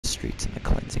streets in a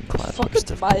cleansing cloud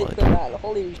Fucking of Mike, blood. man,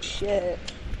 holy shit.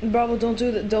 Bravo, don't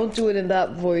do that. Don't do it in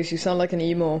that voice. You sound like an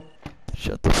emo.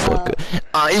 Shut the fuck up.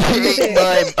 I hate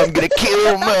I'm gonna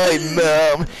kill my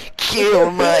mom, kill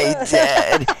my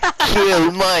dad, kill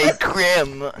my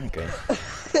grandma. Okay.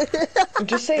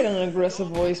 Just say it in an aggressive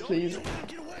voice, please.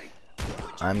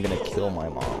 I'm gonna kill my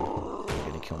mom. I'm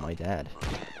gonna kill my dad.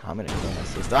 I'm gonna kill my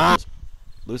sister. Ah!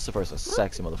 Lucifer's a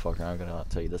sexy motherfucker, I'm gonna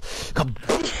tell you this. Come.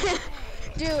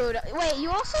 Dude, wait, you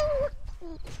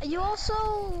also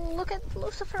look at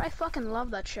Lucifer? I fucking love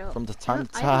that show. From the time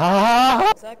to time.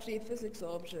 It's actually a physics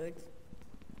object.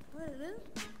 What it is?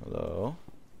 Hello?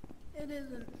 It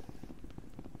isn't.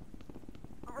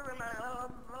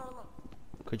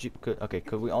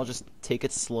 Could we all just take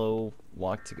it slow,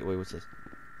 walk to wait, what's this?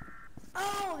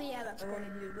 Oh, yeah, that's I cool.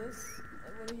 wanna hear this. I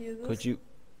wanna hear this. Could you,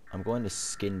 I'm going to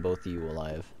skin both of you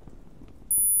alive.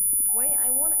 Wait,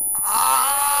 I wanna.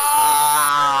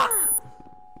 Ah!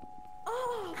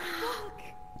 Oh, fuck!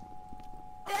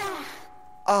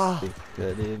 Ah!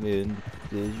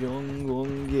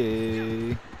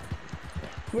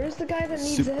 Where's the guy that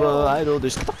needs Super help? Idol,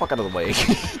 just get the fuck out of the way.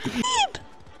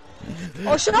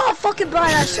 Oh, shut up, fucking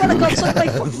Brian! I swear to God, suck my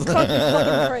fucking cock, you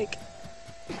fucking prick.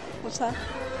 What's that?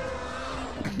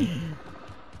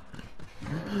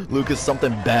 Lucas,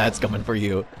 something bad's coming for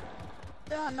you.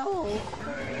 Yeah, no.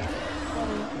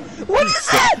 What is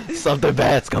that? Something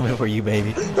bad's coming for you,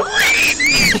 baby.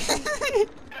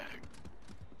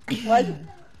 Why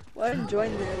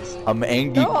join this? I'm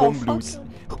angry No, blues.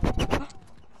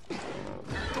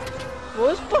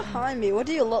 What's behind me? What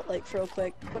do you look like, real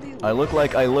quick? What do you? I look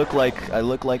like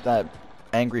that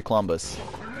angry Columbus.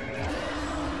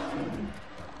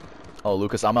 Oh,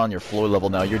 Lucas, I'm on your floor level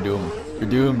now. You're doomed. You're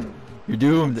doomed. You're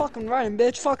doomed. Fucking running,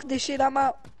 bitch. Fuck this shit. I'm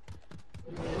out.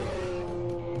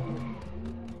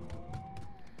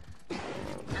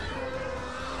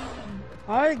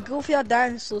 Alright, goofy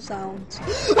dinosaur sounds.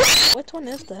 What one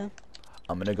is that?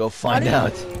 I'm gonna go find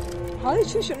out. How do you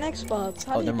choose your next spots?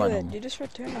 How do you never do it? mind. You just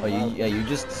return Oh, you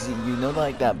just you know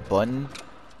like that button.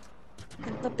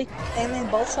 the big alien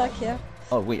ball sack, yeah.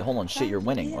 Oh wait, hold on, shit, you're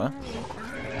winning, huh?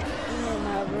 Yeah,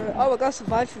 nah, bro. Oh, I gotta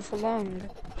survive for long.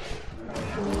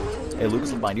 Hey,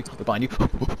 Lucas, look behind you. Look behind you.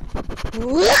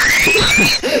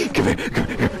 Come here.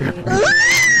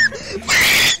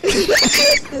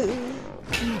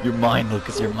 You're mine,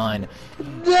 Lucas. You're mine.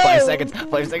 No! 5 seconds.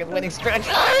 5 seconds. Winning stretch.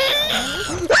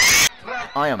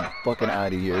 I am fucking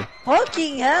out of here.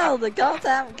 Fucking hell, the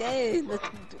goddamn game. The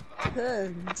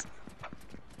turns.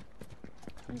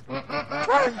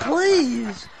 Brian,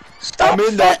 please! Stop I'm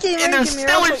in fucking that making me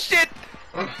interstellar up. shit.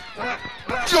 How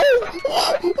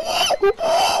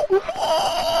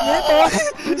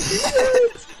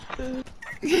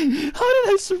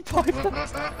did I survive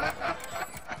that?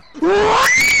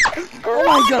 Oh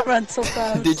my god, ran so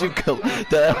fast. Did you kill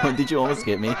that one? Did you almost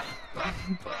get me?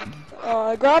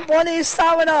 Grab one of his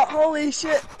stamina. Holy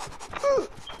shit.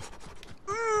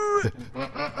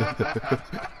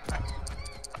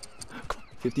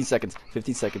 50 seconds.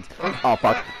 50 seconds. Oh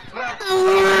fuck.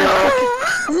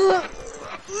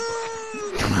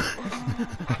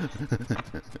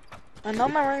 I know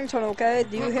my ringtone, okay?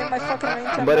 Do you hear my fucking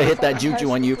ringtone? I'm gonna hit that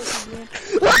juju on you.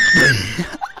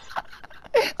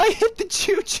 I hit the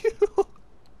juju.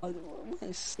 What am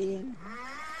I seeing?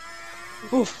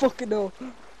 Oh fucking no.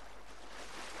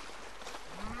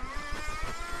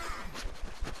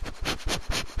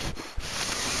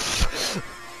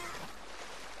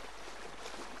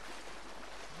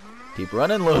 Keep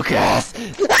running, Lucas.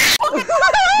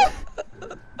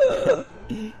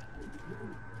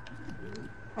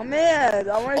 Oh man,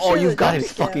 I wanna see Oh, the you've got jump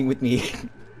it again. fucking with me.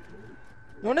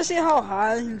 You wanna see how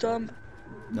high I can jump?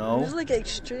 No. It's like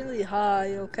extremely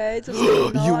high, okay? Just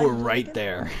You were right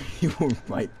there. You were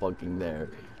right fucking there.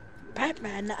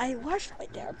 Batman, I was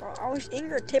right there, bro. I was in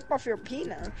your tip of your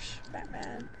penis,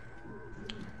 Batman.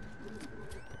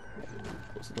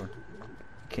 Close the door.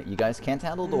 You guys can't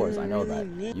handle doors, I know that.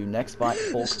 You next bot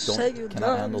folks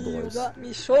cannot handle doors. You got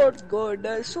me so good,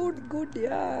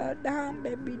 yeah. Down,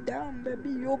 baby,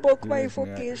 you broke my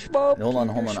fucking spot. Hold on.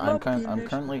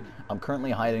 I'm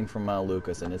currently hiding from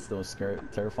Lucas, and it's the most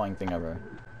terrifying thing ever.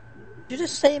 You're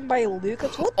just saying by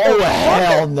Lucas? What the Oh fuck?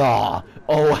 hell nah!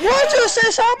 Oh. Why'd you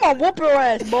say something? I'll whoop your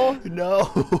ass, boy.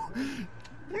 No.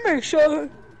 Make sure.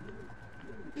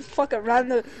 You fucking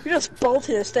random. You just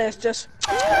bolted the stairs, just.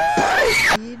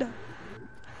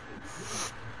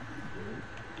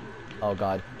 Oh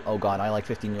god, I like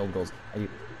 15-year-old girls. Are you...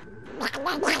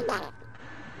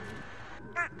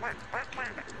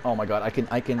 Oh my god, I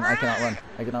cannot run.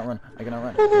 I cannot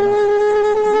run.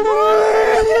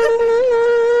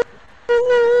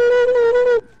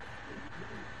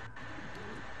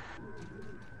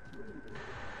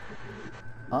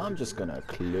 I'm just gonna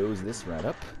close this right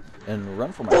up and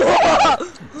run for my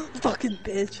life. Fucking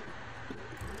bitch.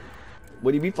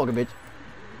 What do you mean, fucking bitch?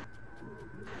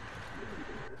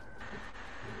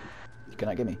 You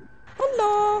cannot get me.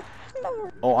 Hello.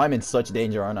 Hello. Oh, I'm in such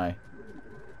danger, aren't I?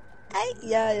 Hey,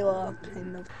 yeah, you are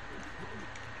kind of.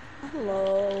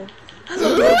 Hello.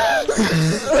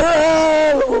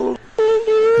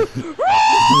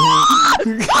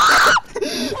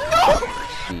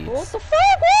 What the fuck?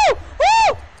 Woo!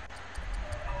 Woo!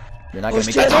 You're not gonna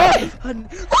make that time.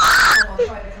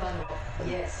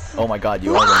 Yes. Oh my god,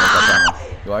 you are gonna make that time.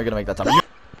 You are gonna make that time.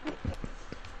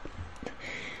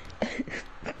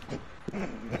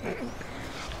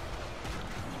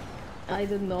 I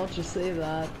did not just say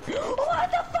that. What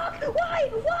the fuck? Why?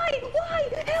 Why?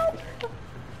 Help!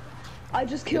 I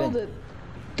just killed it.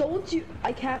 Don't you?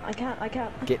 I can't.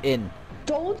 Get in.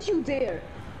 Don't you dare.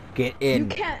 Get in. You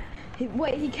can't.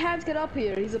 Wait, he can't get up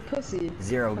here. He's a pussy.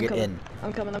 Zero, get in.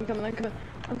 I'm coming.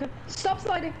 Stop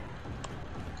sliding.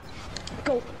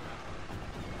 Go.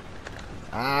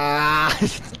 Ah!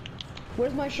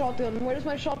 Where's my shotgun?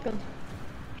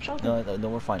 Shotgun. No,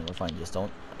 we're fine. Just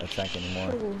don't attract any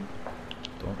more. Oh.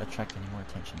 Don't attract any more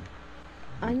attention.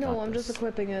 I know, I'm just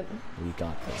equipping it. We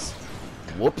got this.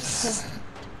 Whoops!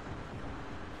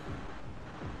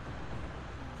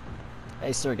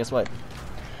 Hey, sir, guess what?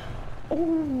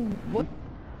 Oh, what?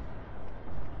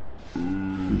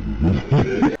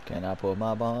 Can I put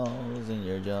my balls in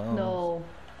your jaw? No.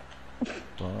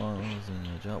 Balls in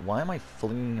your jaw. Why am I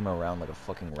flinging him around like a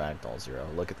fucking ragdoll, Zero?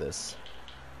 Look at this.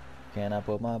 Can I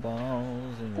put my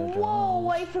balls in your jaw? Whoa,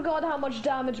 I forgot how much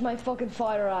damage my fucking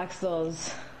fire axe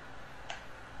does.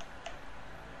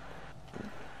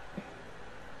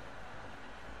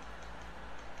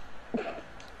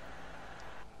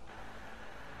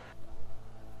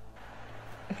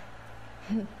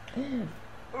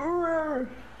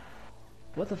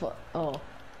 What the fuck? Oh.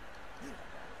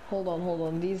 Hold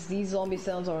on. These zombie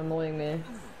sounds are annoying me.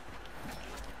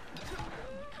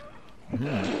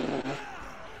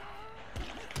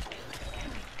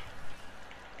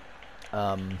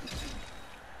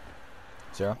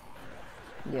 Zero?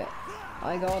 Yeah.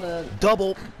 I got a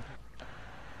Double!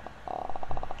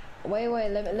 wait,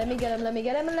 let me get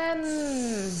him,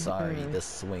 Sorry, the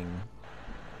swing.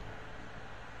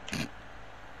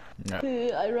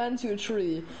 I ran to a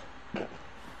tree.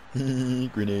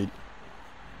 Grenade.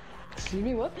 Excuse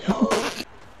me, what?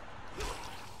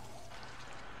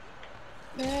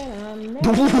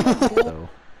 So,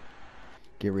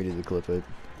 get ready to clip it.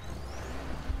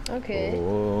 Okay.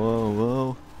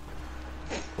 Oh,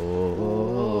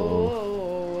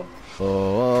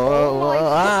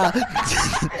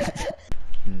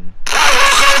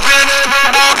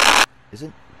 Is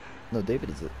it? No, David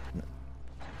is it? No.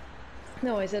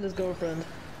 No, I said his girlfriend.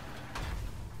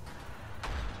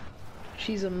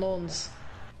 She's a nonce.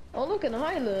 Oh look, an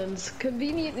island!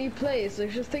 Conveniently placed. I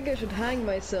just think I should hang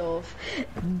myself.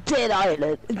 Dead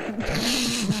island.